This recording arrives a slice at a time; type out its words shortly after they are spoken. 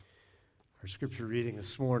Our scripture reading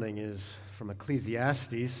this morning is from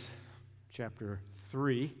Ecclesiastes chapter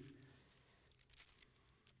 3.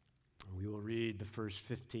 We will read the first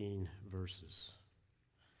 15 verses.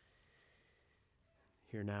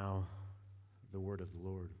 Hear now the word of the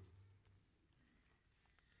Lord.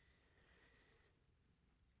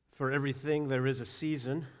 For everything there is a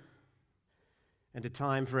season and a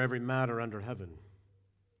time for every matter under heaven,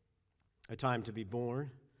 a time to be born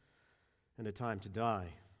and a time to die,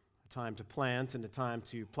 a time to plant and a time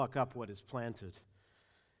to pluck up what is planted,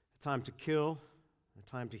 a time to kill, a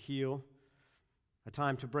time to heal, a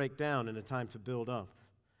time to break down and a time to build up,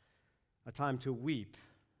 a time to weep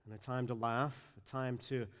and a time to laugh, a time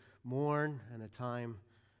to mourn and a time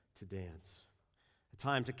to dance, a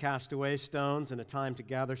time to cast away stones and a time to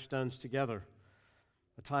gather stones together,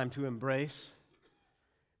 a time to embrace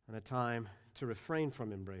and a time to refrain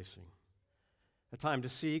from embracing, a time to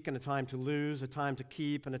seek and a time to lose, a time to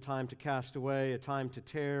keep and a time to cast away, a time to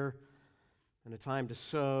tear and a time to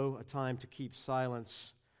sow, a time to keep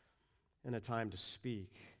silence and a time to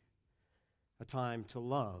speak, a time to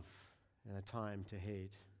love and a time to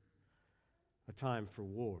hate, a time for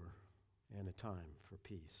war and a time for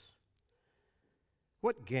peace.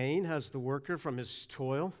 What gain has the worker from his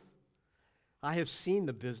toil? I have seen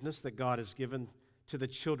the business that God has given to the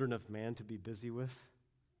children of man to be busy with.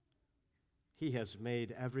 He has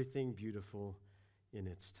made everything beautiful in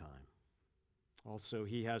its time. Also,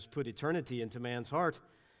 he has put eternity into man's heart,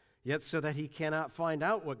 yet so that he cannot find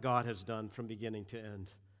out what God has done from beginning to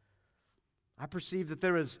end. I perceive that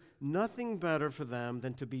there is nothing better for them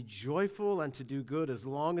than to be joyful and to do good as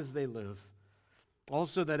long as they live.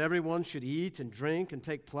 Also, that everyone should eat and drink and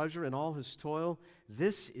take pleasure in all his toil.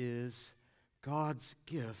 This is God's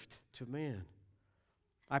gift to man.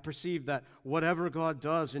 I perceive that whatever God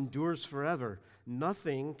does endures forever.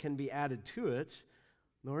 Nothing can be added to it,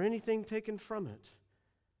 nor anything taken from it.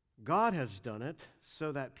 God has done it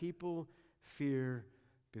so that people fear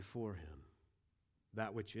before him.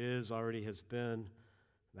 That which is already has been,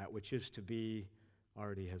 that which is to be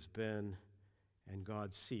already has been, and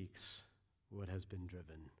God seeks what has been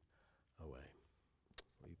driven away.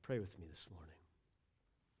 Will you pray with me this morning?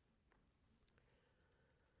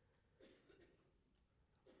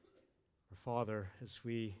 Our Father, as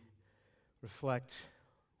we reflect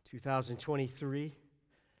 2023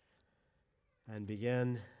 and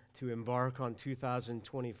begin to embark on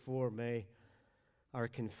 2024, may our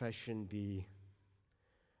confession be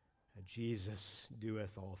that Jesus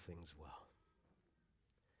doeth all things well.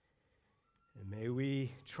 And may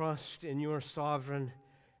we trust in your sovereign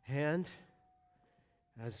hand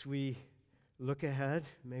as we look ahead.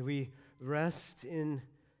 May we rest in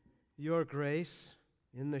your grace,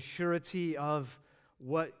 in the surety of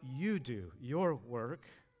what you do, your work,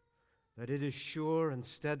 that it is sure and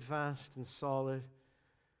steadfast and solid,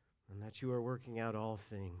 and that you are working out all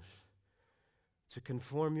things to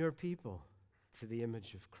conform your people to the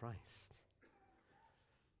image of Christ.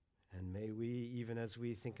 And may we, even as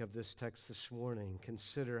we think of this text this morning,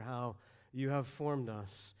 consider how you have formed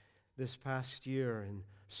us this past year in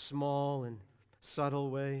small and subtle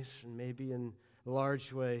ways, and maybe in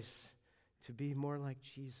large ways, to be more like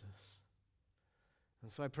Jesus.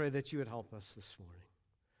 And so I pray that you would help us this morning.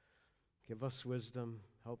 Give us wisdom,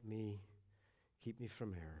 help me, keep me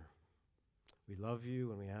from error. We love you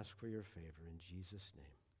and we ask for your favor in Jesus'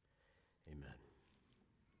 name. Amen.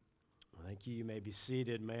 Well, thank you. You may be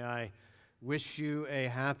seated. May I wish you a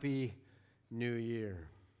happy new year.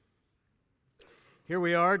 Here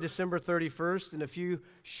we are, December 31st. In a few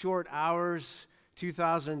short hours,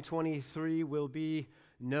 2023 will be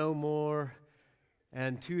no more,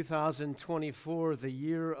 and 2024, the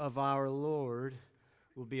year of our Lord,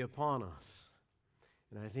 will be upon us.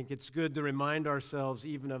 And I think it's good to remind ourselves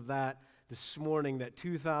even of that this morning, that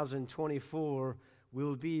 2024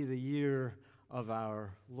 will be the year of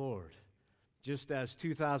our Lord, just as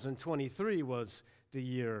 2023 was the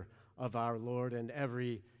year of our Lord and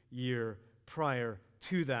every year prior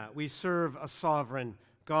to that. We serve a sovereign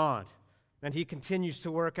God, and he continues to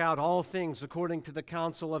work out all things according to the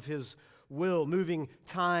counsel of his will, moving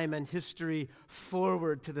time and history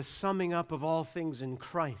forward to the summing up of all things in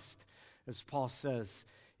Christ, as Paul says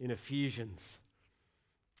in Ephesians.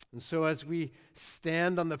 And so as we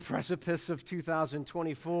stand on the precipice of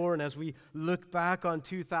 2024, and as we look back on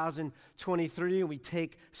 2023 and we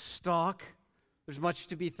take stock, there's much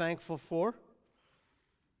to be thankful for.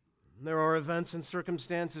 There are events and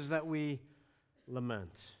circumstances that we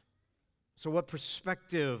lament. So what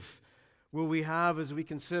perspective will we have as we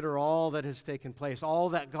consider all that has taken place, all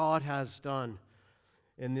that God has done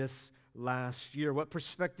in this last year? What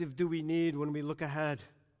perspective do we need when we look ahead?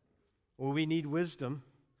 Well, we need wisdom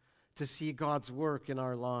to see God's work in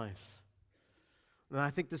our lives. And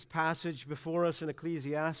I think this passage before us in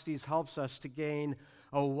Ecclesiastes helps us to gain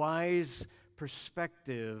a wise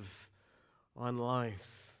perspective on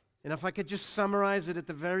life. And if I could just summarize it at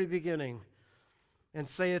the very beginning and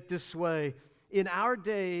say it this way, in our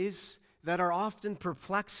days that are often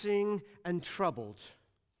perplexing and troubled,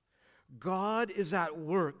 God is at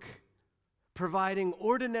work providing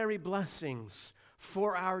ordinary blessings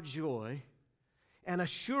for our joy and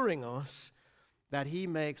assuring us that He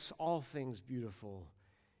makes all things beautiful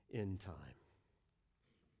in time.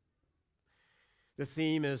 The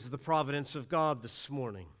theme is the providence of God this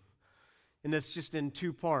morning. And that's just in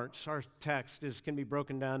two parts. Our text can be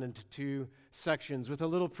broken down into two sections. With a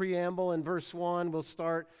little preamble in verse 1, we'll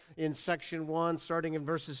start in section 1, starting in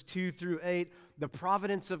verses 2 through 8, the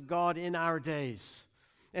providence of God in our days.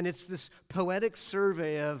 And it's this poetic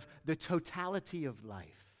survey of the totality of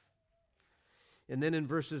life. And then in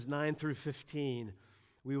verses 9 through 15,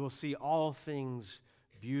 we will see all things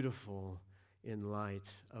beautiful in light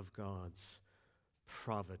of God's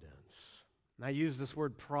providence. And I use this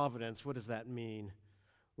word providence. What does that mean?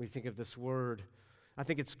 When we think of this word, I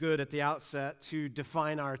think it's good at the outset to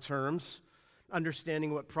define our terms,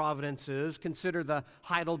 understanding what providence is. Consider the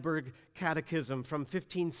Heidelberg Catechism from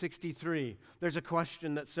 1563. There's a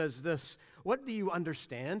question that says this: what do you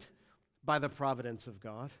understand by the providence of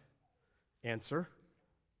God? Answer: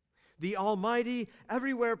 the almighty,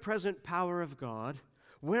 everywhere present power of God,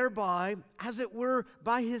 whereby, as it were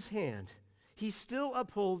by His hand, He still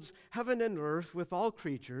upholds heaven and earth with all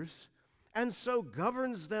creatures, and so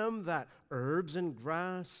governs them that herbs and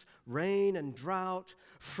grass, rain and drought,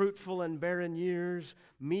 fruitful and barren years,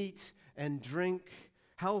 meat and drink,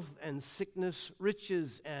 health and sickness,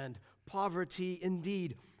 riches and poverty,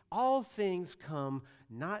 indeed, all things come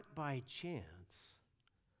not by chance,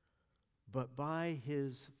 but by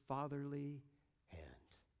His fatherly hand.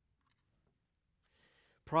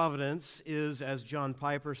 Providence is, as John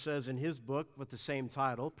Piper says in his book with the same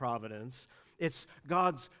title, Providence, it's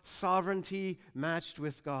God's sovereignty matched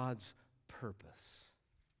with God's purpose.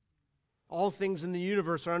 All things in the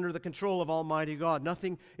universe are under the control of Almighty God.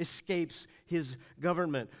 Nothing escapes His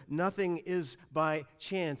government. Nothing is by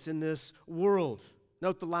chance in this world.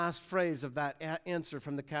 Note the last phrase of that answer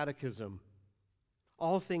from the Catechism.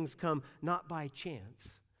 All things come not by chance,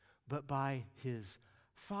 but by His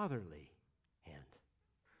fatherly hand.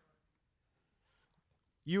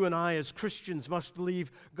 You and I as Christians must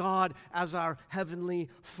believe God as our heavenly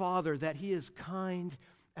Father, that He is kind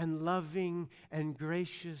and loving and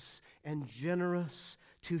gracious and generous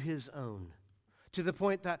to His own, to the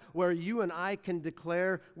point that where you and I can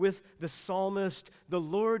declare with the psalmist, the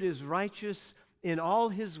Lord is righteous in all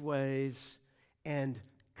His ways and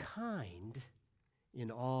kind in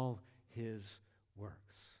all His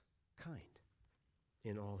works. Kind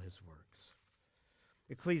in all His works.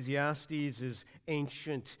 Ecclesiastes is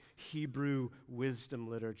ancient Hebrew wisdom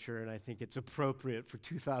literature, and I think it's appropriate for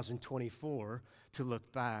 2024 to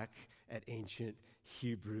look back at ancient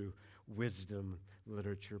Hebrew wisdom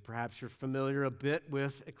literature. Perhaps you're familiar a bit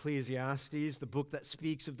with Ecclesiastes, the book that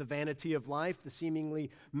speaks of the vanity of life, the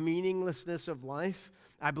seemingly meaninglessness of life.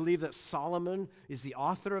 I believe that Solomon is the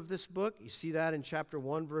author of this book. You see that in chapter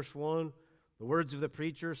 1, verse 1. The words of the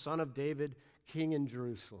preacher, son of David, king in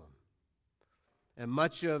Jerusalem. And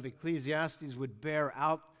much of Ecclesiastes would bear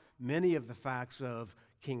out many of the facts of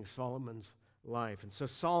King Solomon's life. And so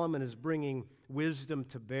Solomon is bringing wisdom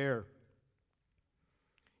to bear.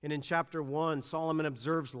 And in chapter 1, Solomon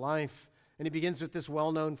observes life, and he begins with this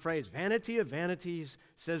well-known phrase, vanity of vanities,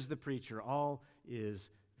 says the preacher, all is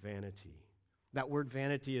vanity. That word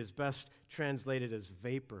vanity is best translated as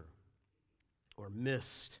vapor or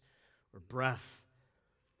mist or breath.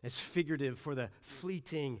 It's figurative for the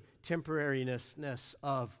fleeting temporariness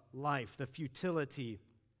of life, the futility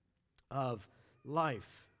of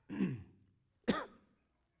life. In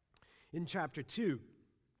chapter 2,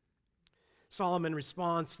 Solomon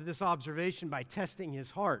responds to this observation by testing his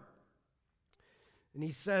heart. And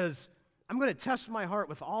he says, I'm going to test my heart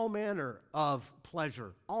with all manner of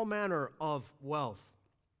pleasure, all manner of wealth.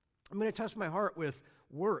 I'm going to test my heart with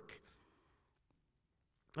work.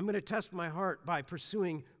 I'm going to test my heart by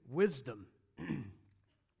pursuing wisdom.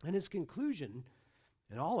 And his conclusion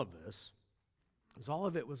in all of this was all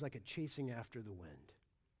of it was like a chasing after the wind.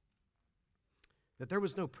 That there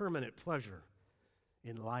was no permanent pleasure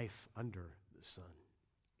in life under the sun.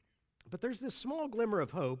 But there's this small glimmer of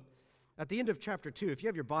hope at the end of chapter 2. If you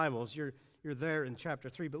have your Bibles, you're there in chapter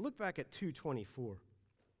 3, but look back at 2:24.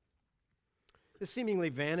 This seemingly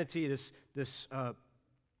vanity, this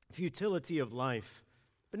futility of life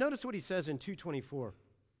But notice what he says in 2:24.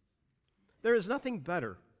 There is nothing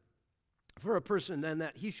better for a person than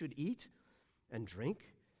that he should eat and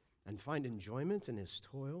drink and find enjoyment in his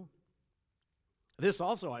toil. This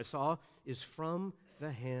also I saw is from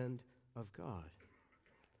the hand of God.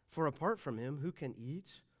 For apart from him, who can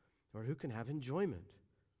eat or who can have enjoyment?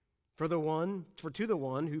 For to the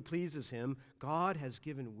one who pleases him, God has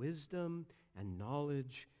given wisdom and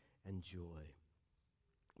knowledge and joy.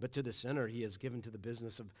 But to the sinner he has given to the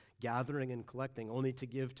business of gathering and collecting, only to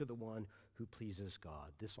give to the one who pleases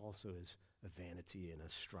God. This also is a vanity and a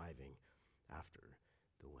striving after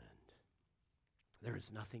the wind. There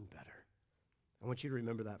is nothing better. I want you to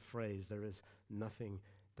remember that phrase, there is nothing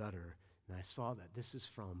better. And I saw that this is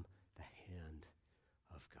from the hand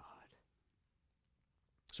of God.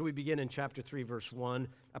 So we begin in chapter 3, verse 1,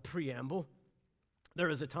 a preamble. There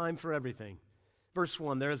is a time for everything. Verse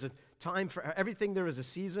 1, there is a time for everything, there is a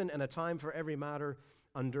season and a time for every matter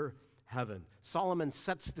under heaven. Solomon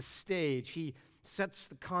sets the stage. He sets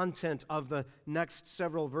the content of the next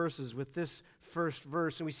several verses with this first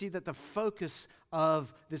verse. And we see that the focus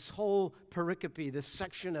of this whole pericope, this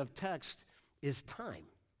section of text, is time.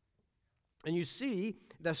 And you see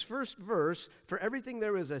this first verse, for everything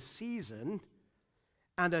there is a season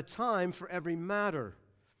and a time for every matter.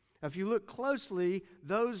 If you look closely,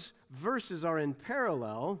 those verses are in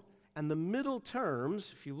parallel, and the middle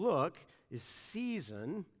terms, if you look, is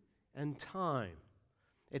season and time.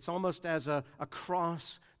 It's almost as a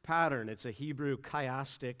cross pattern. It's a Hebrew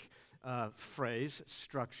chiastic phrase,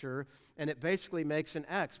 structure, and it basically makes an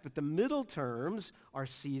X. But the middle terms are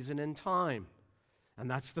season and time. And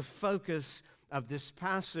that's the focus of this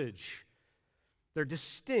passage. They're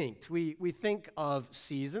distinct. We think of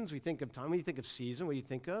seasons, we think of time. When you think of season, what do you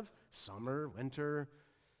think of? Summer, winter,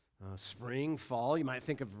 spring, fall. You might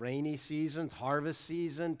think of rainy seasons, harvest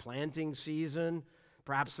season, planting season.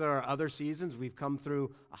 Perhaps there are other seasons. We've come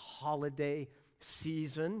through a holiday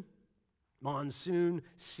season, monsoon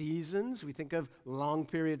seasons. We think of long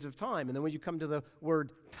periods of time. And then when you come to the word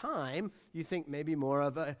time, you think maybe more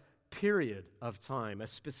of a period of time, a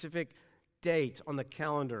specific date on the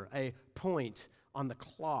calendar, a point on the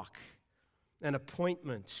clock, an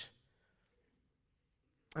appointment.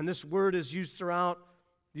 And this word is used throughout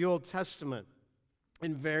the Old Testament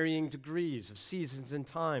in varying degrees of seasons and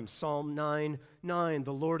times. Psalm 9:9,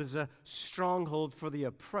 the Lord is a stronghold for the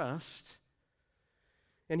oppressed,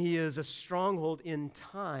 and he is a stronghold in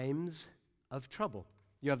times of trouble.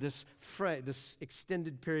 You have this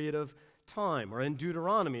extended period of time. Or in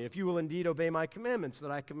Deuteronomy, if you will indeed obey my commandments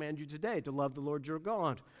that I command you today, to love the Lord your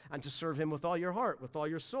God and to serve him with all your heart, with all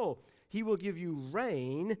your soul, he will give you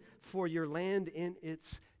rain for your land in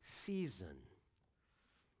its season.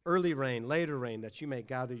 Early rain, later rain, that you may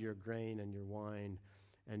gather your grain and your wine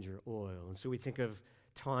and your oil. And so we think of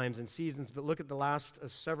times and seasons, but look at the last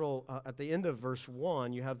at the end of verse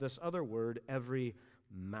 1, you have this other word, every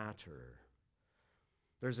matter.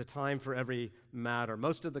 There's a time for every matter.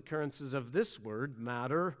 Most of the occurrences of this word,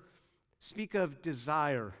 matter, speak of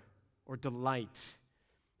desire or delight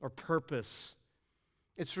or purpose.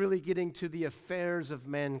 It's really getting to the affairs of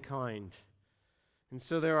mankind. And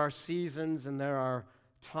so there are seasons and there are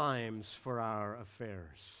times for our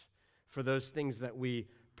affairs, for those things that we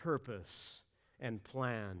purpose and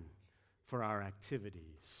plan for our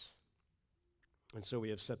activities. And so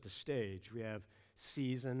we have set the stage. We have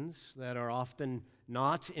seasons that are often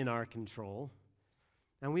not in our control,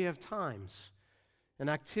 and we have times and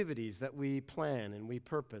activities that we plan and we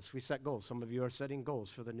purpose. We set goals. Some of you are setting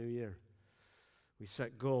goals for the new year. We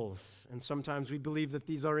set goals, and sometimes we believe that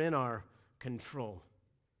these are in our control.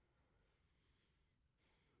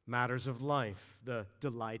 Matters of life, the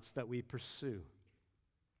delights that we pursue,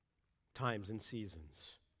 times and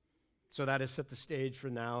seasons. So that has set the stage for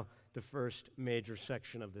now the first major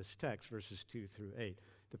section of this text, verses 2 through 8.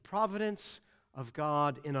 The providence of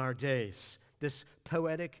God in our days, this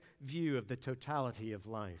poetic view of the totality of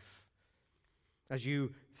life. As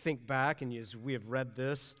you think back, and as we have read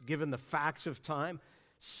this, given the facts of time,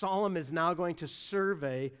 Solomon is now going to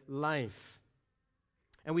survey life.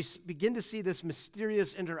 And we begin to see this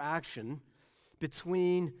mysterious interaction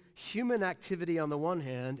between human activity on the one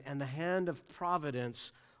hand and the hand of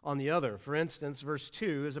providence on the other. For instance, verse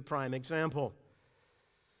 2 is a prime example.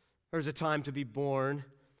 There's a time to be born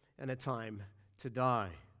and a time to die.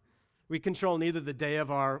 We control neither the day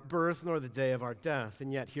of our birth nor the day of our death,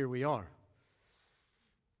 and yet here we are.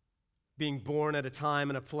 Being born at a time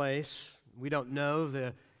and a place, we don't know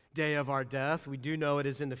the day of our death. We do know it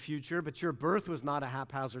is in the future, but your birth was not a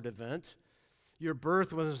haphazard event. Your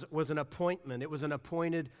birth was an appointment. It was an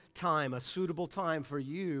appointed time, a suitable time for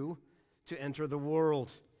you to enter the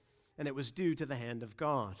world, and it was due to the hand of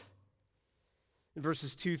God. In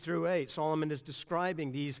verses 2 through 8, Solomon is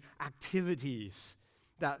describing these activities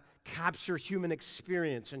that capture human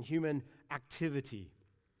experience and human activity.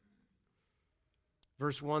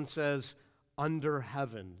 Verse 1 says, under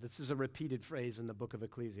heaven. This is a repeated phrase in the book of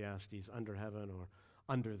Ecclesiastes, under heaven or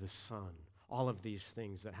under the sun. All of these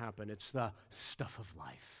things that happen. It's the stuff of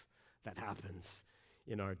life that happens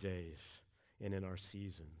in our days and in our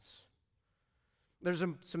seasons. There's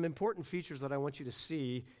some important features that I want you to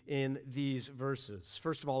see in these verses.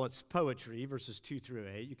 First of all, it's poetry, verses 2 through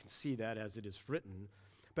 8. You can see that as it is written.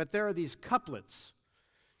 But there are these couplets.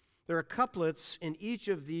 There are couplets in each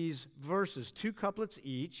of these verses, 2 couplets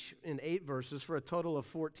each in 8 verses for a total of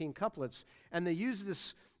 14 couplets. And they use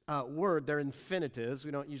this word, they're infinitives.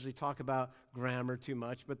 We don't usually talk about grammar too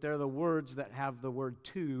much, but they're the words that have the word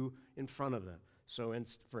to in front of them. So,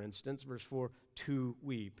 for instance, verse 4, to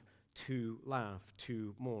weep, to laugh,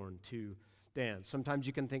 to mourn, to dance. Sometimes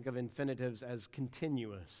you can think of infinitives as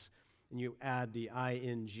continuous, and you add the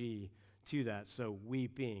ing to that. So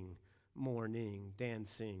weeping, mourning,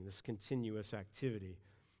 dancing, this continuous activity.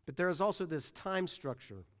 But there is also this time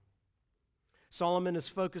structure. Solomon is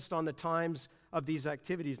focused on the times of these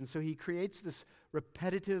activities, and so he creates this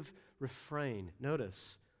repetitive refrain.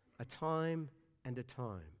 Notice, a time and a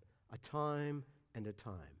time, a time and a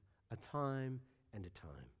time, a time and a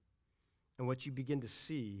time. And what you begin to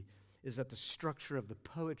see is that the structure of the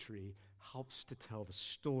poetry helps to tell the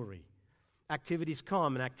story. Activities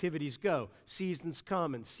come and activities go. Seasons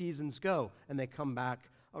come and seasons go, and they come back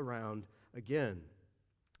around again.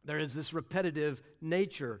 There is this repetitive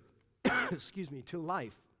nature, to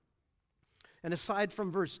life. And aside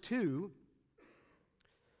from verse 2,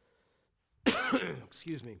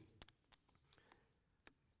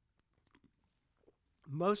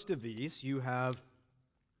 most of these you have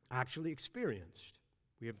actually experienced.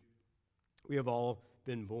 We have all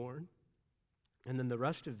been born. And then the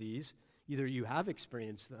rest of these, either you have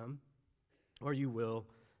experienced them or you will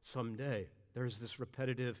someday. There's this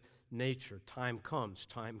repetitive nature. Time comes,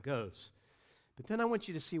 time goes. But then I want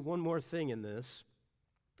you to see one more thing in this,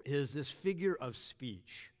 is this figure of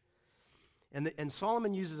speech. And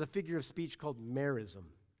Solomon uses a figure of speech called merism.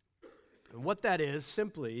 And what that is,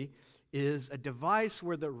 simply, is a device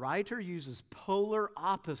where the writer uses polar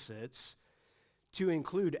opposites to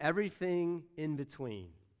include everything in between.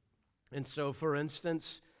 And so, for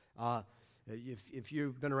instance, if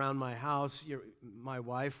you've been around my house, my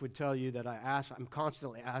wife would tell you that I'm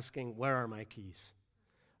constantly asking, where are my keys?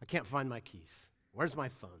 I can't find my keys. Where's my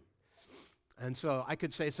phone? And so I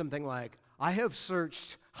could say something like, I have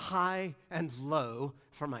searched high and low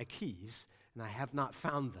for my keys, and I have not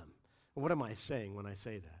found them. Well, what am I saying when I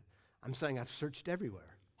say that? I'm saying I've searched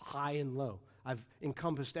everywhere, high and low. I've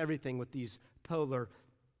encompassed everything with these polar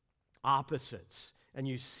opposites. And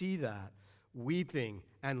you see that weeping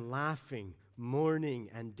and laughing, mourning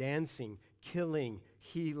and dancing, killing,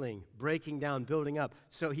 healing, breaking down, building up.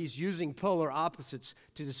 So he's using polar opposites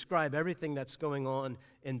to describe everything that's going on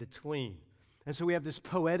in between. And so we have this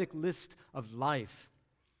poetic list of life.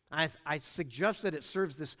 I suggest that it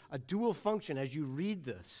serves a dual function as you read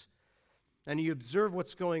this and you observe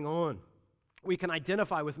what's going on. We can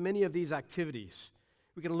identify with many of these activities.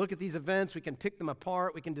 We can look at these events, we can pick them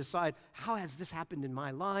apart, we can decide, how has this happened in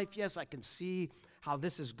my life? Yes, I can see how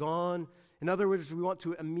this has gone. In other words, we want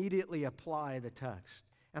to immediately apply the text.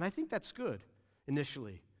 And I think that's good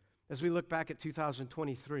initially, as we look back at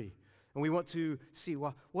 2023. And we want to see,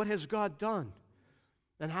 well, what has God done?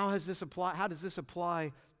 And how does this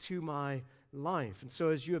apply to my life? And so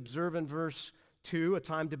as you observe in verse 2, a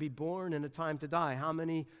time to be born and a time to die, how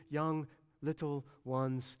many young little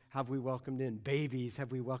ones have we welcomed in? Babies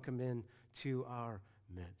have we welcomed in to our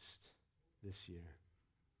midst this year?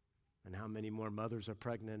 And how many more mothers are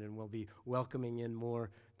pregnant and will be welcoming in more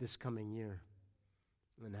this coming year?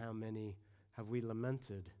 And how many have we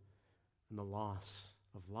lamented in the loss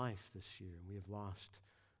of life this year? We have lost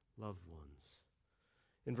loved ones.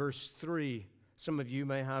 In verse 3, some of you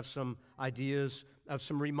may have some ideas of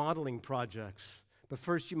some remodeling projects. But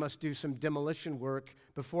first you must do some demolition work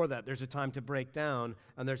before that. There's a time to break down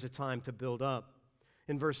and there's a time to build up.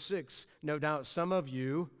 In verse 6, no doubt some of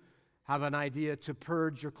you have an idea to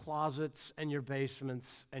purge your closets and your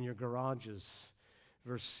basements and your garages.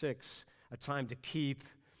 Verse 6, a time to keep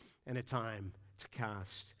and a time to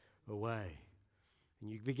cast away. And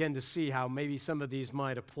you begin to see how maybe some of these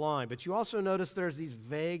might apply. But you also notice there's these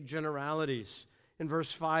vague generalities. In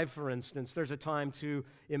verse 5, for instance, there's a time to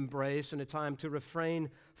embrace and a time to refrain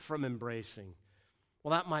from embracing.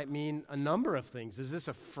 Well, that might mean a number of things. Is this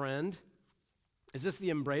a friend? Is this the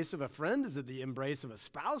embrace of a friend? Is it the embrace of a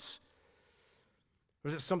spouse? Or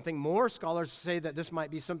is it something more? Scholars say that this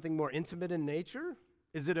might be something more intimate in nature.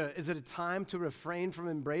 Is it a time to refrain from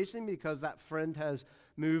embracing because that friend has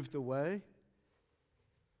moved away?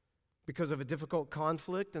 Because of a difficult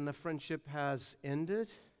conflict and the friendship has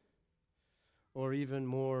ended? Or even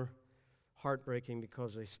more heartbreaking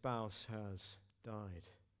because a spouse has died?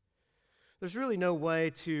 There's really no way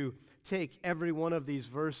to take every one of these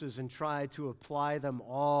verses and try to apply them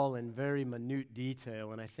all in very minute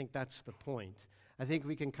detail, and I think that's the point. I think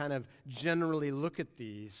we can kind of generally look at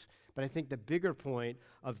these, but I think the bigger point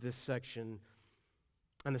of this section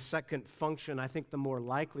and the second function, I think the more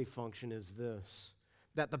likely function is this: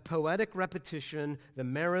 that the poetic repetition, the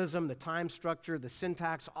merism, the time structure, the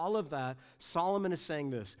syntax, all of that, Solomon is saying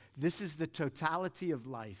this: this is the totality of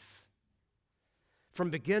life. From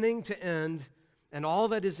beginning to end, and all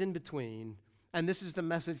that is in between, and this is the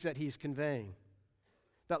message that he's conveying.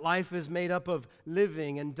 That life is made up of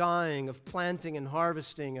living and dying, of planting and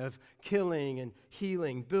harvesting, of killing and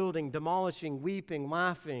healing, building, demolishing, weeping,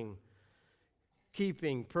 laughing,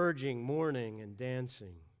 keeping, purging, mourning, and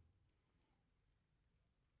dancing.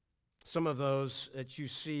 Some of those that you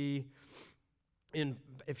see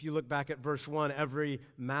if you look back at verse 1, every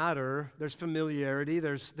matter, there's familiarity,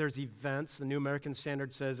 there's events. The New American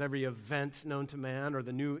Standard says every event known to man, or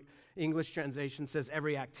the New English translation says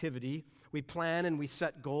every activity. We plan and we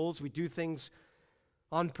set goals. We do things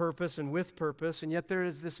on purpose and with purpose, and yet there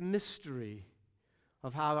is this mystery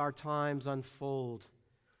of how our times unfold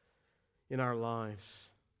in our lives.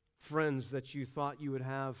 Friends that you thought you would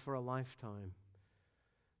have for a lifetime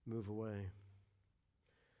move away.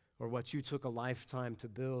 Or what you took a lifetime to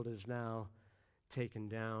build is now taken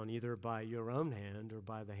down, either by your own hand or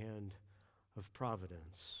by the hand of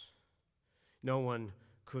providence. No one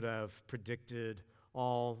could have predicted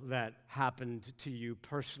all that happened to you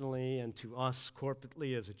personally and to us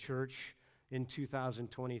corporately as a church in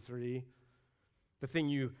 2023. The thing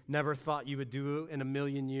you never thought you would do in a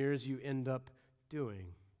million years, you end up doing.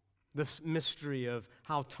 This mystery of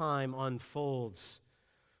how time unfolds.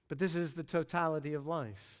 But this is the totality of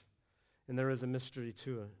life, and there is a mystery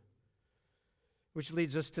to it. Which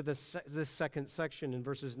leads us to this second section in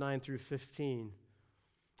verses 9 through 15.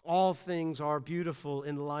 All things are beautiful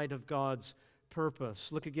in light of God's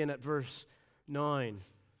purpose. Look again at verse 9.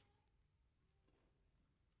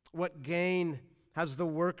 What gain has the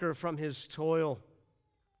worker from his toil?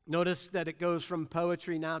 Notice that it goes from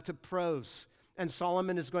poetry now to prose. And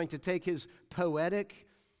Solomon is going to take his poetic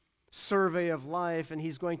survey of life and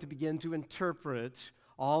he's going to begin to interpret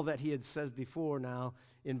all that he had said before now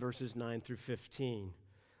in verses 9 through 15.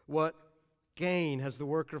 What gain has the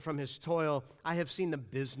worker from his toil? I have seen the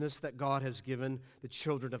business that God has given the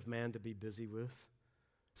children of man to be busy with.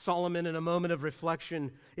 Solomon, in a moment of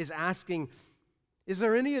reflection, is asking, is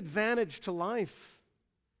there any advantage to life?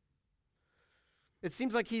 It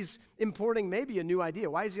seems like he's importing maybe a new idea.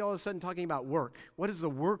 Why is he all of a sudden talking about work? What does the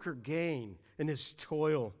worker gain in his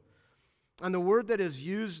toil? And the word that is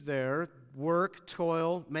used there, work,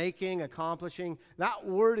 toil, making, accomplishing, that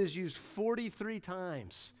word is used 43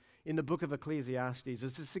 times in the book of Ecclesiastes.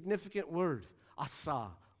 It's a significant word, asa,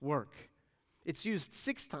 work. It's used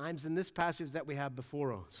 6 times in this passage that we have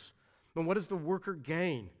before us. And what does the worker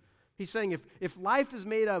gain? He's saying if life is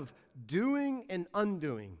made of doing and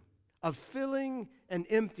undoing, of filling and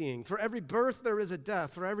emptying, for every birth there is a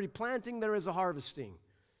death, for every planting there is a harvesting,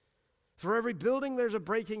 for every building there's a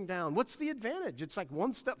breaking down. What's the advantage? It's like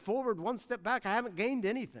 1 step forward, 1 step back. I haven't gained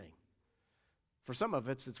anything. For some of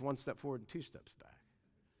it's 1 step forward and 2 steps back.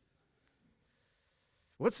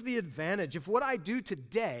 What's the advantage? If what I do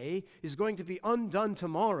today is going to be undone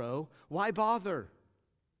tomorrow, why bother?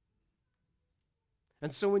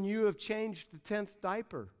 And so when you have changed the 10th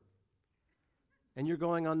diaper and you're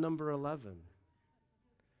going on number 11,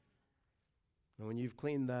 and when you've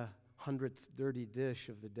cleaned the 100th dirty dish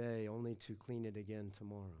of the day only to clean it again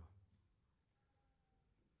tomorrow,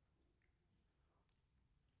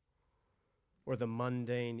 or the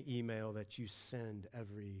mundane email that you send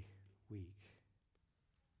every week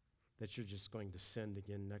that you're just going to send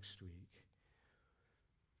again next week,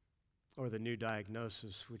 or the new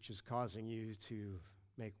diagnosis which is causing you to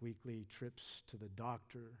make weekly trips to the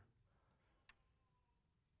doctor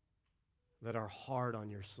that are hard on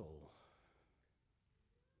your soul.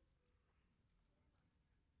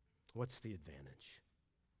 What's the advantage?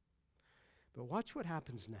 But watch what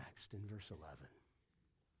happens next in verse 11.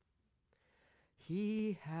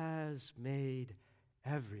 He has made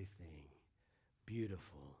everything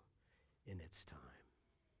beautiful in its time.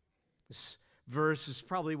 This verse is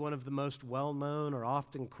probably one of the most well-known or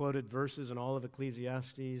often quoted verses in all of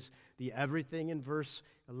Ecclesiastes. The everything in verse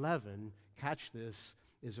 11, catch this,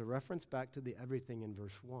 is a reference back to the everything in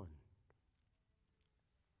verse 1.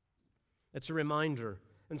 It's a reminder.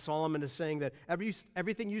 And Solomon is saying that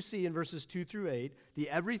everything you see in verses 2 through 8, the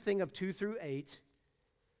everything of 2 through 8,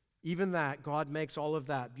 even that, God makes all of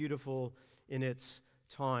that beautiful in its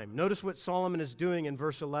time. Notice what Solomon is doing in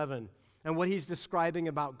verse 11 and what he's describing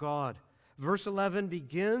about God. Verse 11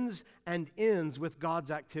 begins and ends with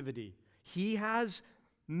God's activity. He has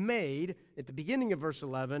made, at the beginning of verse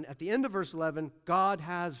 11, at the end of verse 11, God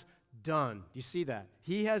has done. Do you see that?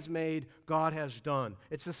 He has made, God has done.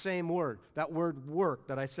 It's the same word, that word work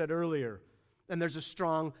that I said earlier. And there's a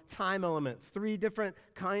strong time element, 3 different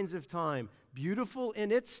kinds of time. Beautiful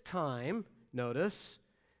in its time, notice,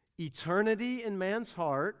 eternity in man's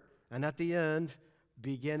heart, and at the end,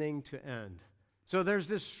 beginning to end. So there's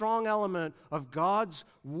this strong element of God's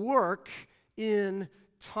work in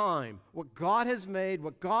time. What God has made,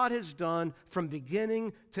 what God has done from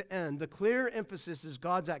beginning to end. The clear emphasis is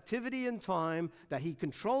God's activity in time, that He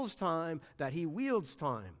controls time, that He wields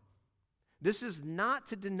time. This is not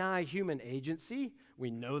to deny human agency.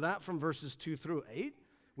 We know that from verses 2 through 8.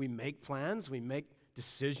 We make plans, we make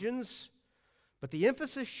decisions. But the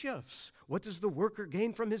emphasis shifts. What does the worker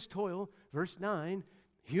gain from his toil? Verse 9,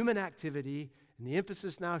 human activity. And the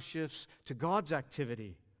emphasis now shifts to God's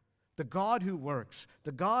activity. The God who works,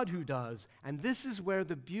 the God who does. And this is where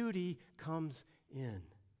the beauty comes in.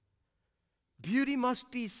 Beauty must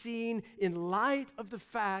be seen in light of the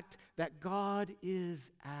fact that God is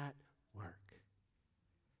at work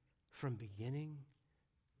from beginning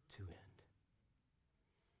to end.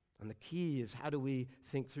 And the key is, how do we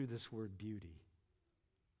think through this word beauty?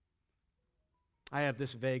 I have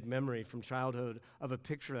this vague memory from childhood of a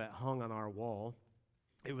picture that hung on our wall.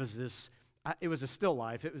 It was a still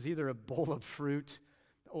life. It was either a bowl of fruit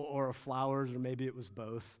or of flowers, or maybe it was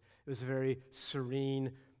both. It was a very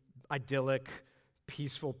serene, idyllic,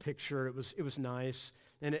 peaceful picture. It was nice.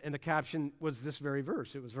 And the caption was this very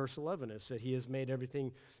verse. It was verse 11. It said, He has made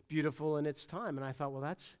everything beautiful in its time. And I thought, well,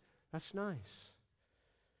 that's nice.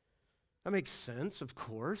 That makes sense, of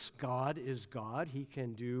course. God is God. He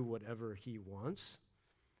can do whatever He wants.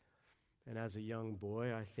 And as a young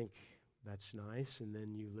boy, I think that's nice. And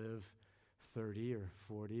then you live 30 or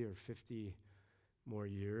 40 or 50 more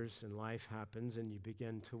years, and life happens, and you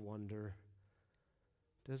begin to wonder,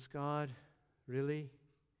 does God really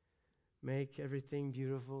make everything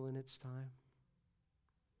beautiful in its time?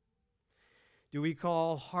 Do we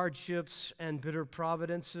call hardships and bitter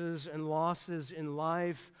providences and losses in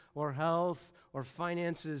life or health or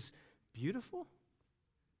finances beautiful?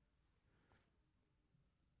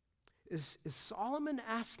 Is Solomon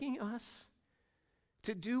asking us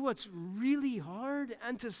to do what's really hard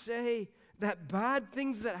and to say that bad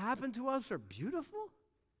things that happen to us are beautiful?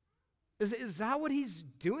 Is that what he's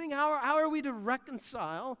doing? How are we to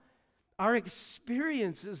reconcile our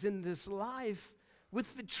experiences in this life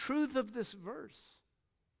with the truth of this verse?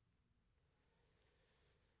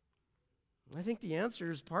 I think the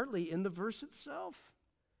answer is partly in the verse itself.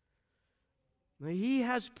 He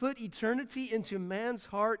has put eternity into man's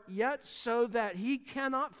heart, yet so that he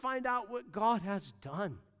cannot find out what God has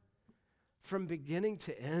done from beginning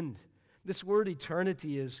to end. This word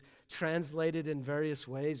eternity is translated in various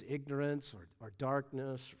ways, ignorance or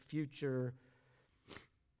darkness or future.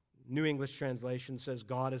 New English Translation says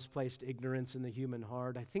God has placed ignorance in the human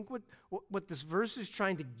heart. I think what this verse is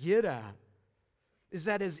trying to get at is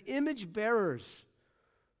that as image bearers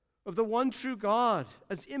of the one true God,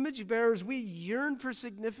 as image bearers, we yearn for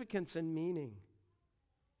significance and meaning.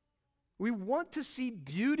 We want to see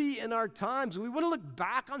beauty in our times. We want to look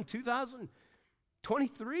back on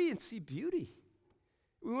 2023 and see beauty.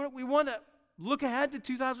 We want to look ahead to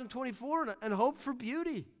 2024 and hope for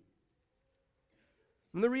beauty.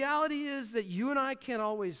 And the reality is that you and I can't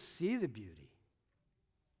always see the beauty,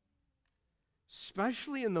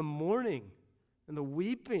 especially in the mourning and the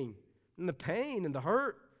weeping and the pain and the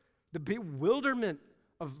hurt, the bewilderment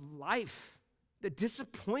of life, the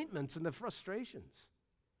disappointments and the frustrations.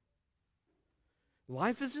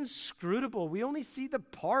 Life is inscrutable. We only see the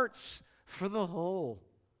parts for the whole.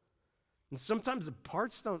 And sometimes the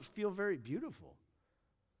parts don't feel very beautiful.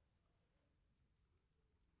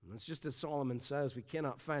 And it's just as Solomon says, we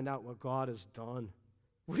cannot find out what God has done.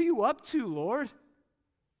 What are you up to, Lord?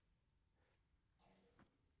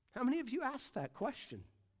 How many of you asked that question?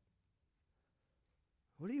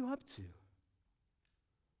 What are you up to?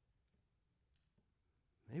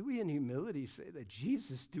 May we in humility say that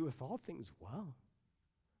Jesus doeth all things well.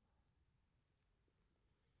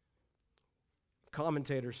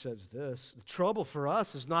 Commentator says this: the trouble for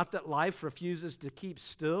us is not that life refuses to keep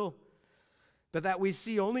still, but that we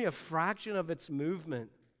see only a fraction of its movement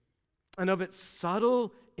and of its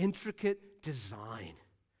subtle, intricate design.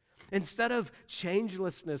 Instead of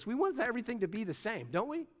changelessness, we want everything to be the same, don't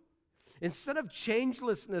we? Instead of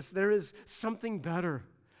changelessness, there is something better.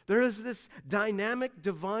 There is this dynamic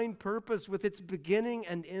divine purpose with its beginning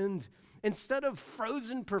and end. Instead of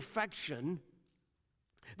frozen perfection,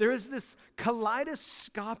 there is this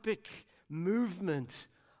kaleidoscopic movement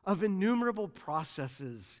of innumerable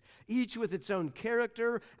processes, each with its own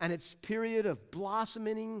character and its period of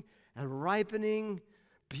blossoming and ripening,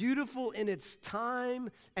 beautiful in its time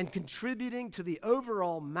and contributing to the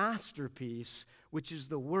overall masterpiece, which is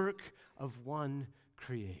the work of one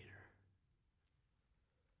Creator.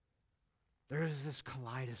 There is this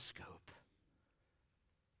kaleidoscope.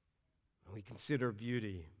 When we consider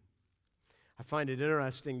beauty, I find it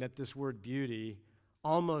interesting that this word beauty,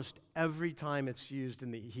 almost every time it's used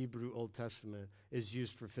in the Hebrew Old Testament, is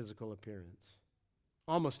used for physical appearance.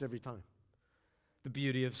 Almost every time. The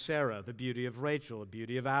beauty of Sarah, the beauty of Rachel, the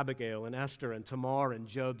beauty of Abigail and Esther and Tamar and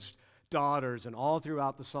Job's daughters, and all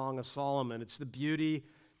throughout the Song of Solomon. It's the beauty,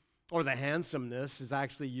 or the handsomeness, is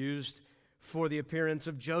actually used for the appearance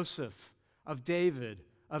of Joseph, of David,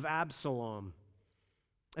 of Absalom.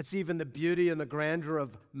 It's even the beauty and the grandeur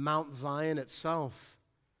of Mount Zion itself.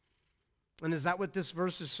 And is that what this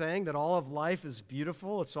verse is saying? That all of life is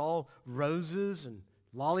beautiful? It's all roses and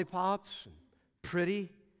lollipops and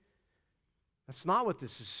pretty? That's not what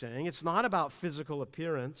this is saying. It's not about physical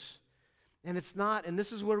appearance. And it's not, and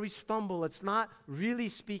this is where we stumble, it's not really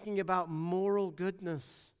speaking about moral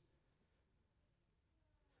goodness.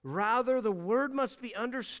 Rather, the word must be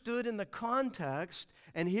understood in the context,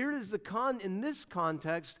 and here is in this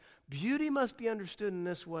context, beauty must be understood in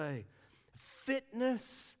this way: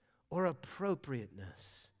 fitness or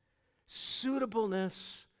appropriateness,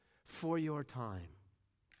 suitableness for your time.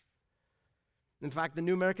 In fact, the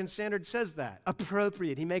New American Standard says that,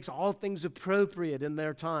 appropriate. He makes all things appropriate in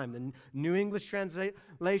their time. The New English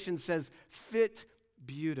Translation says fit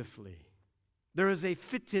beautifully. There is a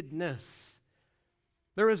fittedness.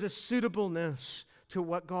 There is a suitableness to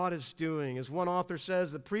what God is doing. As one author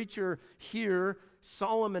says, the preacher here,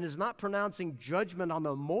 Solomon, is not pronouncing judgment on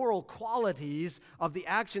the moral qualities of the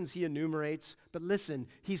actions he enumerates, but listen,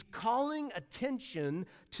 he's calling attention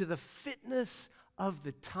to the fitness of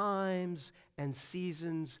the times and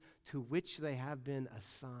seasons to which they have been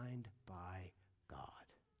assigned by God.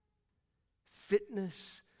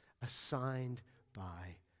 Fitness assigned by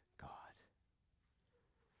God.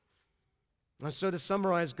 And so to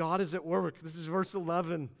summarize, God is at work. This is verse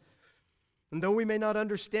 11. And though we may not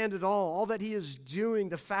understand it all that He is doing,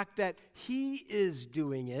 the fact that He is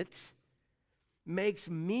doing it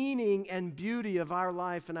makes meaning and beauty of our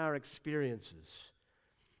life and our experiences.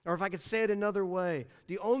 Or if I could say it another way,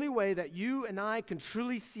 the only way that you and I can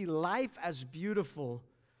truly see life as beautiful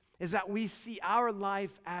is that we see our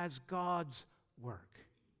life as God's work.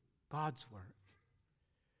 God's work.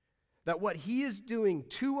 That what He is doing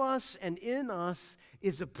to us and in us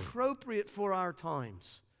is appropriate for our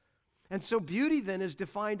times. And so beauty then is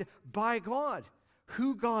defined by God,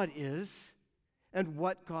 who God is and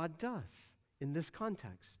what God does in this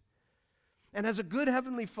context. And as a good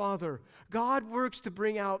Heavenly Father, God works to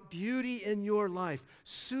bring out beauty in your life,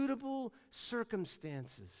 suitable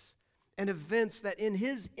circumstances and events that in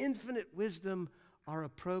His infinite wisdom are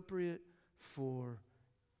appropriate for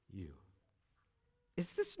you.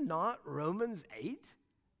 Is this not Romans 8?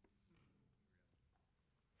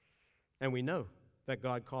 And we know that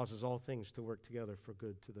God causes all things to work together for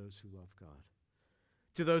good to those who love God,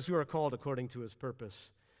 to those who are called according to His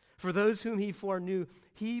purpose. For those whom He foreknew,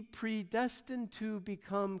 He predestined to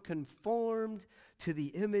become conformed to the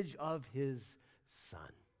image of His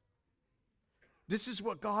Son. This is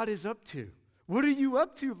what God is up to. What are you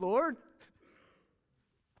up to, Lord?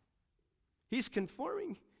 He's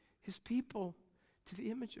conforming His people to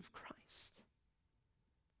the image of Christ.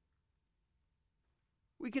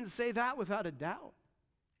 We can say that without a doubt.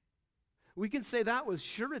 We can say that with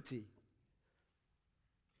surety.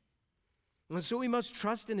 And so we must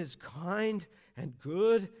trust in His kind and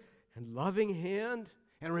good and loving hand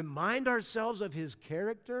and remind ourselves of His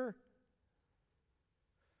character.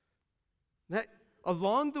 That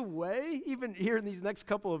along the way, even here in these next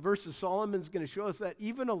couple of verses, Solomon's going to show us that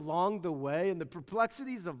even along the way, in the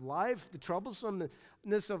perplexities of life, the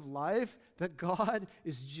troublesomeness of life, that God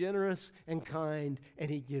is generous and kind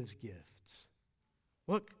and He gives gifts.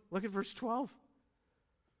 Look at verse 12.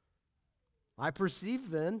 I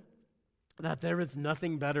perceive then that there is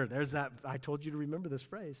nothing better. There's that, I told you to remember this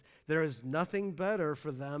phrase. There is nothing better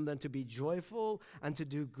for them than to be joyful and to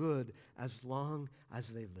do good as long as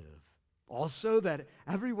they live. Also, that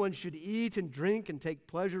everyone should eat and drink and take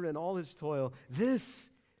pleasure in all his toil. This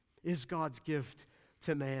is God's gift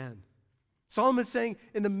to man. Solomon is saying,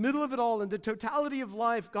 in the middle of it all, in the totality of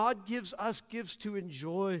life, God gives us gifts to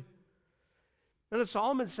enjoy. And as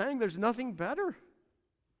Solomon is saying, there's nothing better.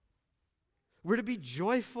 We're to be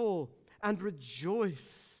joyful and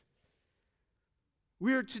rejoice.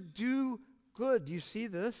 We are to do good. Do you see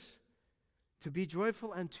this? To be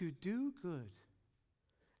joyful and to do good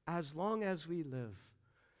as long as we live.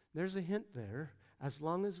 There's a hint there. As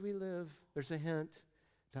long as we live, there's a hint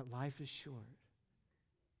that life is short.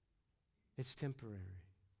 It's temporary.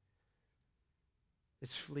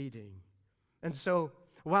 It's fleeting. And so,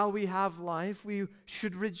 while we have life, we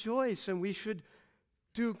should rejoice and we should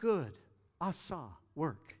do good. Asa,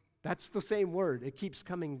 work. That's the same word. It keeps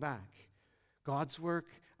coming back. God's work,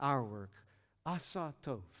 our work. Asa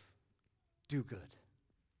tov. Do good.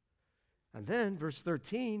 And then, verse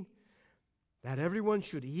 13, that everyone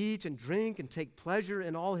should eat and drink and take pleasure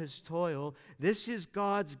in all his toil. This is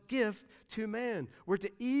God's gift to man. We're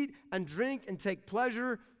to eat and drink and take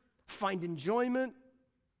pleasure, find enjoyment.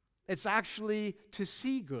 It's actually to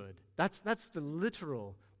see good. That's the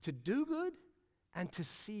literal. To do good and to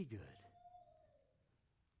see good.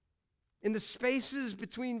 In the spaces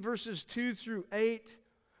between verses 2 through 8,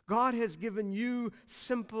 God has given you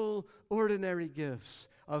simple, ordinary gifts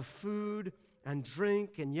of food and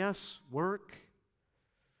drink and, yes, work.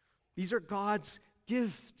 These are God's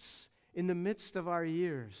gifts in the midst of our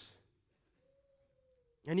years.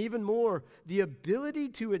 And even more, the ability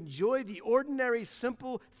to enjoy the ordinary,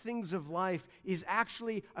 simple things of life is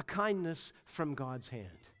actually a kindness from God's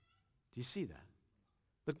hand. Do you see that?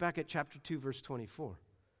 Look back at chapter 2, verse 24.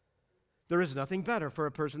 There is nothing better for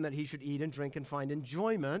a person that he should eat and drink and find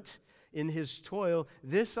enjoyment in his toil.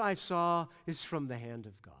 This I saw is from the hand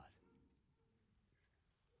of God.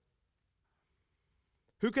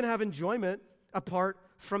 Who can have enjoyment apart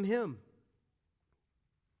from him?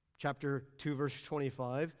 Chapter 2, verse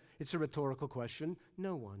 25. It's a rhetorical question.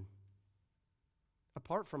 No one.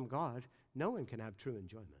 Apart from God, no one can have true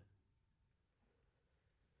enjoyment.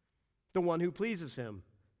 The one who pleases him.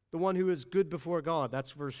 The one who is good before God,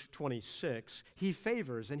 that's verse 26, he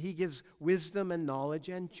favors and he gives wisdom and knowledge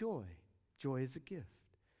and joy. Joy is a gift.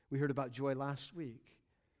 We heard about joy last week.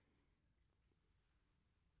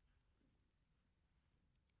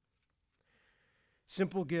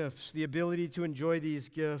 Simple gifts, the ability to enjoy these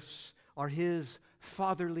gifts are his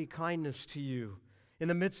fatherly kindness to you in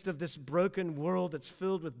the midst of this broken world that's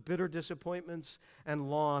filled with bitter disappointments and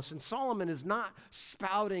loss. And Solomon is not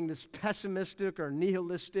spouting this pessimistic or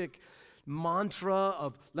nihilistic mantra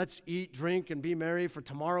of let's eat, drink, and be merry, for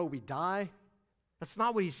tomorrow we die. That's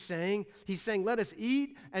not what he's saying. He's saying let us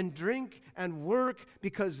eat and drink and work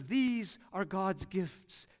because these are God's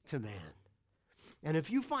gifts to man. And if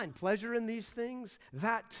you find pleasure in these things,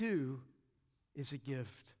 that too is a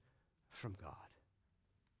gift from God.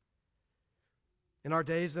 In our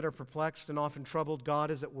days that are perplexed and often troubled,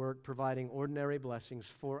 God is at work providing ordinary blessings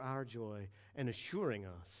for our joy and assuring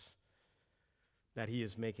us that he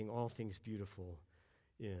is making all things beautiful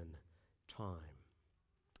in time.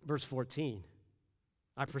 Verse 14,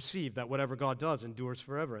 I perceive that whatever God does endures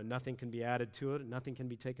forever, and nothing can be added to it, and nothing can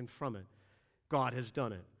be taken from it. God has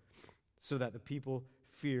done it so that the people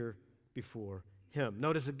fear before him.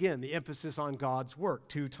 Notice again the emphasis on God's work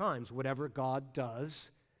 2 times. Whatever God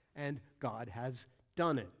does, and God has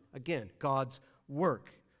done it. Again, God's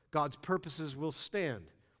work. God's purposes will stand.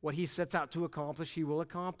 What he sets out to accomplish, he will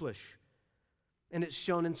accomplish. And it's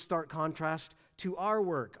shown in stark contrast to our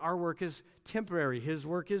work. Our work is temporary. His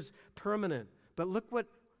work is permanent. But look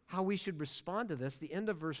how we should respond to this. The end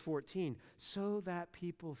of verse 14. So that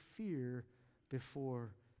people fear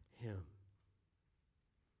before him.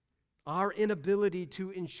 Our inability to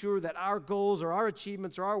ensure that our goals or our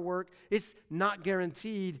achievements or our work is not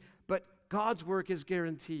guaranteed, but God's work is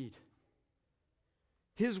guaranteed.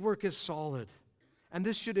 His work is solid. And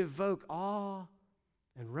this should evoke awe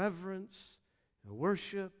and reverence and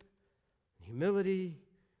worship and humility.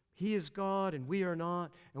 He is God and we are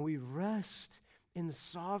not, and we rest in the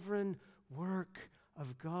sovereign work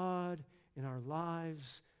of God in our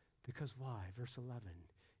lives because why? Verse 11,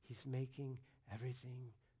 he's making everything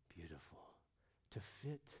beautiful to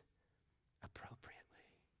fit appropriately.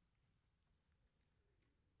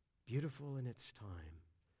 Beautiful in its time,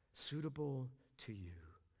 suitable to you.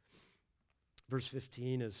 Verse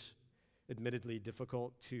 15 is admittedly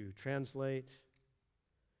difficult to translate.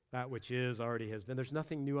 That which is already has been. There's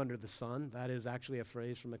nothing new under the sun. That is actually a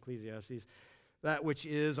phrase from Ecclesiastes. That which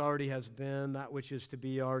is already has been. That which is to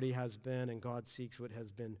be already has been. And God seeks what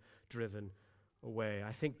has been driven away.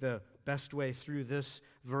 I think the best way through this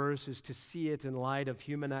verse is to see it in light of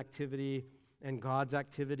human activity and God's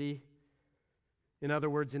activity. In other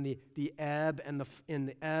words, in the ebb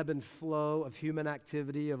and flow of human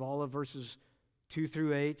activity of all of verses 2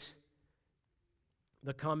 through 8,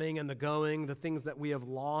 the coming and the going, the things that we have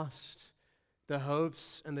lost, the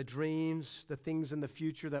hopes and the dreams, the things in the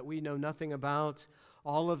future that we know nothing about,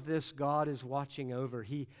 all of this God is watching over.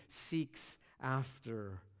 He seeks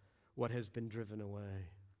after what has been driven away.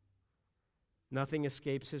 Nothing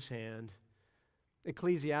escapes his hand.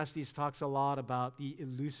 Ecclesiastes talks a lot about the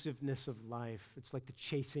elusiveness of life. It's like the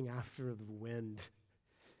chasing after of the wind.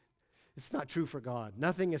 It's not true for God.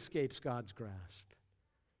 Nothing escapes God's grasp.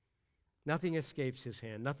 Nothing escapes his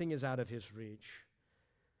hand. Nothing is out of his reach.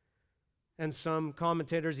 And some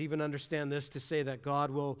commentators even understand this to say that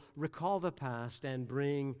God will recall the past and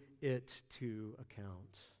bring it to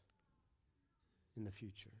account in the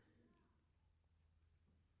future.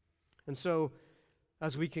 And so,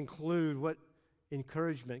 as we conclude, what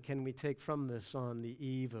encouragement can we take from this on the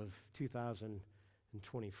eve of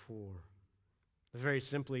 2024? Very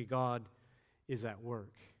simply, God is at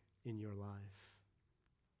work in your life.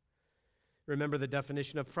 Remember the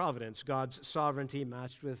definition of providence, God's sovereignty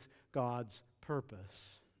matched with God's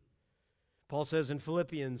purpose. Paul says in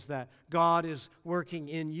Philippians that God is working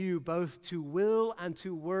in you both to will and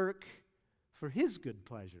to work for his good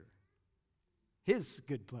pleasure. His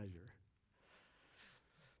good pleasure.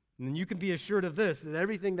 And you can be assured of this, that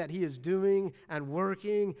everything that he is doing and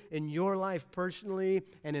working in your life personally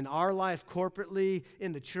and in our life corporately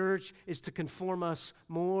in the church is to conform us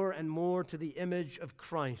more and more to the image of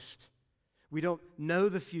Christ. We don't know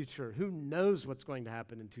the future. Who knows what's going to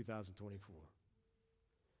happen in 2024?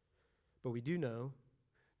 But we do know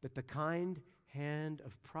that the kind hand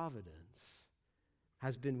of providence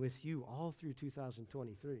has been with you all through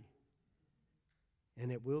 2023.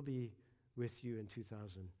 And it will be with you in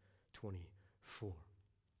 2024.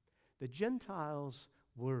 The Gentiles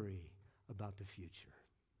worry about the future.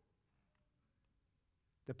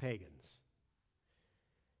 The pagans.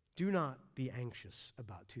 Do not be anxious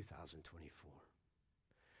about 2024.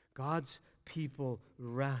 God's people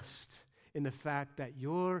rest in the fact that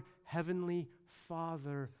your heavenly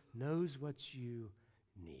Father knows what you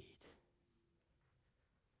need.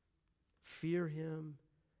 Fear him,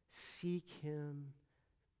 seek him,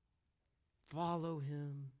 follow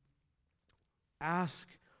him, ask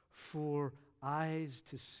for eyes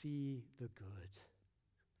to see the good.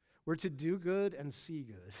 We're to do good and see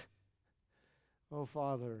good. Oh,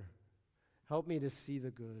 Father, help me to see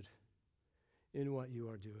the good in what you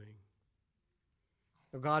are doing.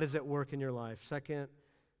 Now, God is at work in your life. Second,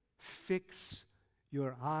 fix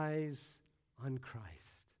your eyes on Christ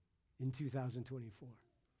in 2024.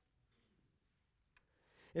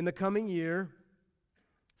 In the coming year,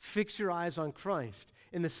 fix your eyes on Christ.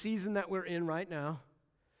 In the season that we're in right now,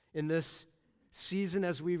 in this season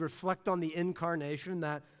as we reflect on the incarnation,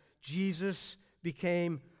 that Jesus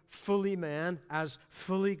became fully man as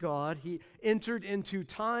fully God. He entered into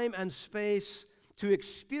time and space to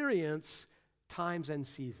experience times and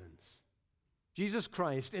seasons. Jesus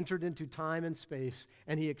Christ entered into time and space,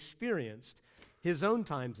 and he experienced his own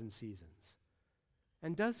times and seasons.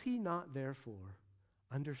 And does he not, therefore,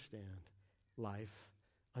 understand life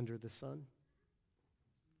under the sun?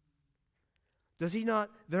 Does he not,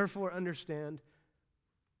 therefore, understand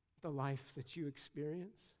the life that you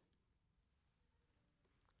experience?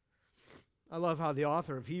 I love how the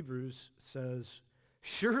author of Hebrews says,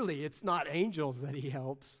 surely it's not angels that he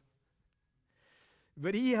helps,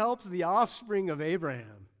 but he helps the offspring of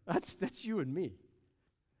Abraham. That's you and me.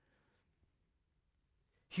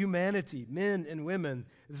 Humanity, men and women.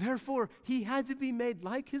 Therefore, he had to be made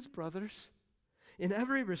like his brothers in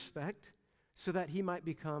every respect so that he might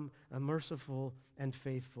become a merciful and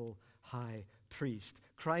faithful high priest.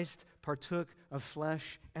 Christ partook of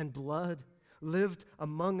flesh and blood, lived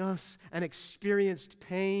among us, and experienced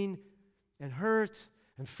pain and hurt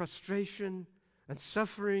and frustration and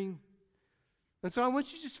suffering. And so I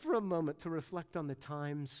want you just for a moment to reflect on the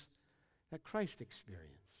times that Christ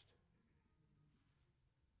experienced.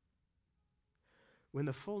 When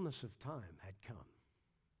the fullness of time had come,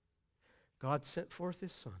 God sent forth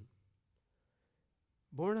his Son,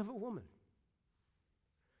 born of a woman,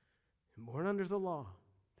 and born under the law,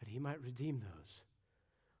 that he might redeem those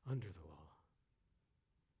under the law.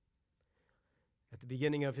 At the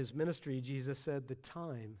beginning of his ministry, Jesus said, the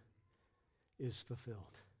time is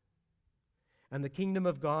fulfilled. and the kingdom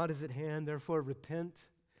of God is at hand. Therefore, repent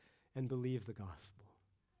and believe the gospel.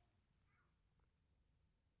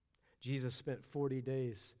 Jesus spent 40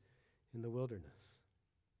 days in the wilderness.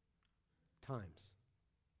 Times.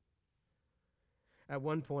 At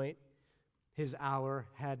one point, his hour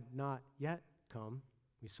had not yet come.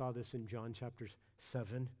 We saw this in John chapter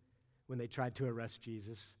 7 when they tried to arrest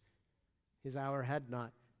Jesus. His hour had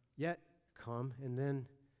not yet come, and then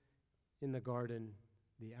in the garden,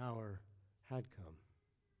 the hour had come.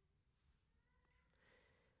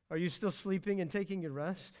 Are you still sleeping and taking your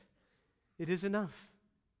rest? It is enough.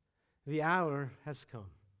 The hour has come.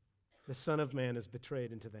 The Son of Man is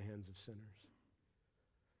betrayed into the hands of sinners.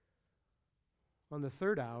 On the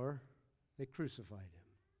third hour, they crucified him.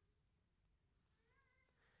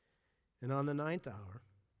 And on the ninth hour,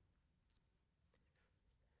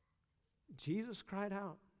 Jesus cried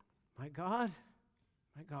out, my God,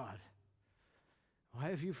 why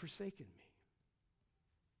have you forsaken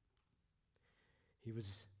me?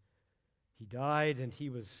 He died and he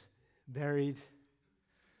was buried.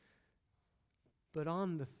 But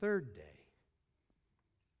on the third day,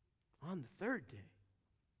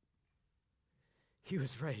 he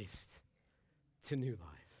was raised to new life.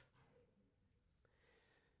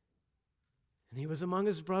 And he was among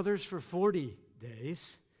his brothers for 40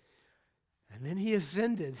 days. And then he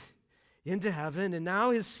ascended into heaven and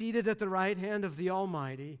now is seated at the right hand of the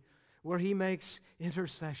Almighty, where he makes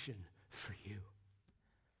intercession for you,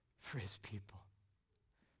 for his people.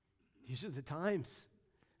 These are the times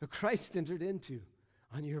that Christ entered into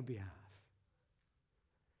on your behalf.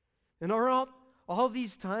 And are all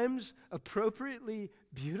these times appropriately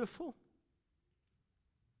beautiful?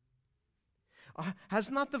 Has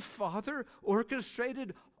not the Father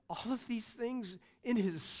orchestrated all of these things in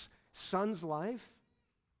his Son's life?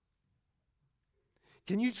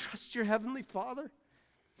 Can you trust your Heavenly Father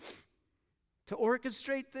to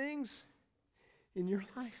orchestrate things in your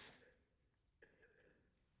life?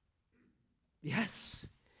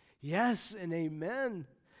 Yes, and amen.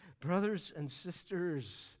 Brothers and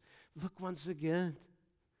sisters, look once again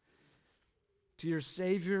to your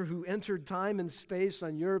Savior who entered time and space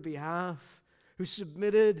on your behalf, who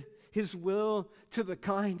submitted his will to the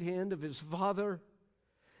kind hand of his Father.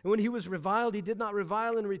 And when he was reviled, he did not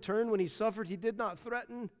revile in return. When he suffered, he did not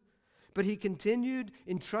threaten, but he continued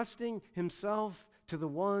entrusting himself to the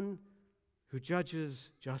one who judges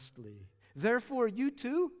justly. Therefore, you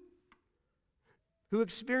too, who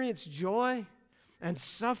experience joy and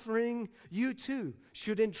suffering, you too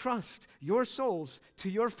should entrust your souls to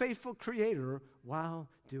your faithful Creator while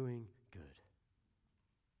doing good.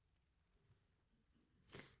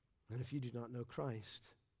 And if you do not know Christ,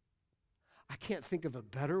 I can't think of a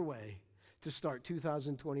better way to start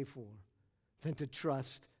 2024 than to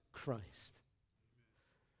trust Christ.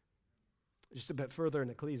 Just a bit further in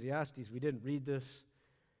Ecclesiastes, we didn't read this.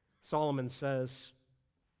 Solomon says,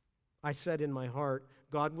 I said in my heart,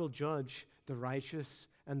 God will judge the righteous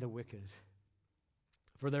and the wicked.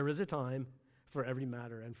 For there is a time for every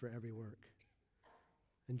matter and for every work.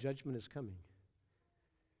 And judgment is coming.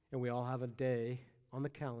 And we all have a day on the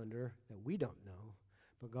calendar that we don't know,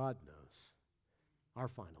 but God knows. Our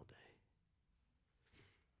final day.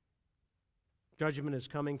 Judgment is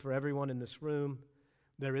coming for everyone in this room.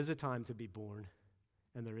 There is a time to be born,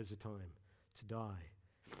 and there is a time to die.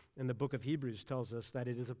 And the book of Hebrews tells us that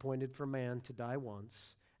it is appointed for man to die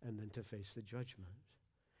once and then to face the judgment.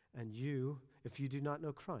 And you, if you do not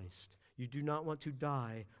know Christ, you do not want to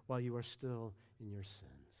die while you are still in your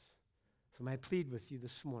sins. So may I plead with you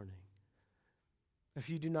this morning, if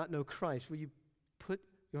you do not know Christ, will you put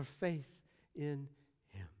your faith in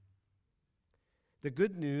him? The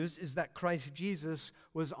good news is that Christ Jesus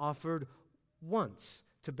was offered once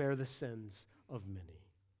to bear the sins of many.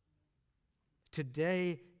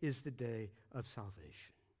 Today is the day of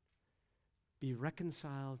salvation. Be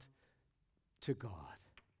reconciled to God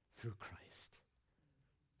through Christ.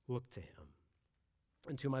 Look to him.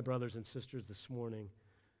 And to my brothers and sisters this morning,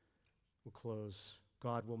 we'll close.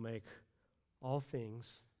 God will make all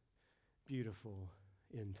things beautiful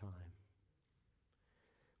in time.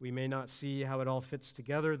 We may not see how it all fits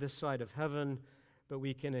together this side of heaven, but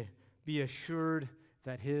we can be assured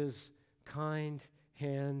that his kind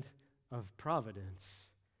hand of providence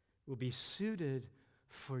will be suited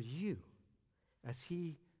for you as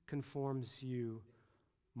he conforms you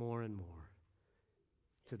more and more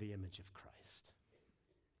to the image of Christ.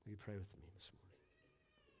 Will you pray with me this morning?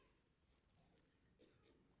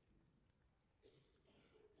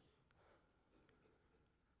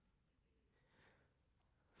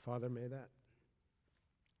 Father, may that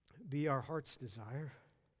be our heart's desire,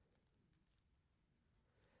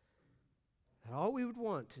 that all we would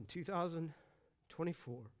want in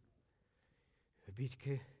 2024 would be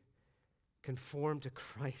to conform to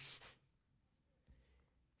Christ,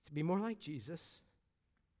 to be more like Jesus.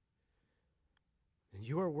 And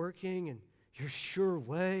you are working in your sure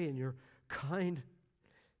way and your kindness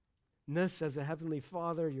as a Heavenly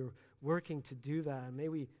Father. You're working to do that. And may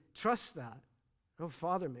we trust that. Oh,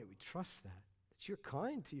 Father, may we trust that you're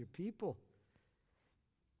kind to your people.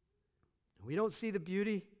 And we don't see the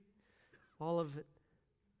beauty, all of it,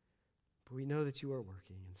 but we know that you are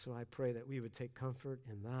working. And so I pray that we would take comfort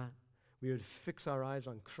in that. We would fix our eyes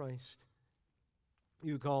on Christ.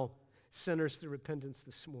 You call sinners to repentance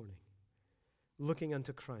this morning, looking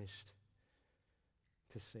unto Christ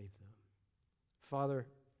to save them. Father,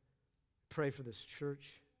 pray for this church,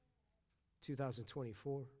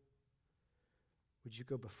 2024. Would you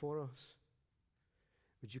go before us?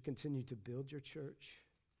 Would you continue to build your church?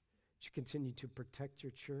 Would you continue to protect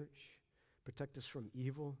your church? Protect us from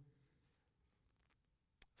evil?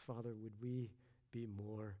 Father, would we be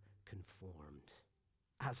more conformed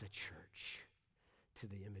as a church to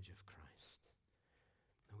the image of Christ?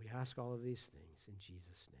 And we ask all of these things in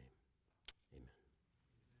Jesus' name. Amen.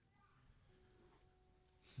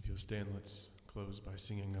 If you'll stand, let's close by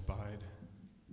singing Abide.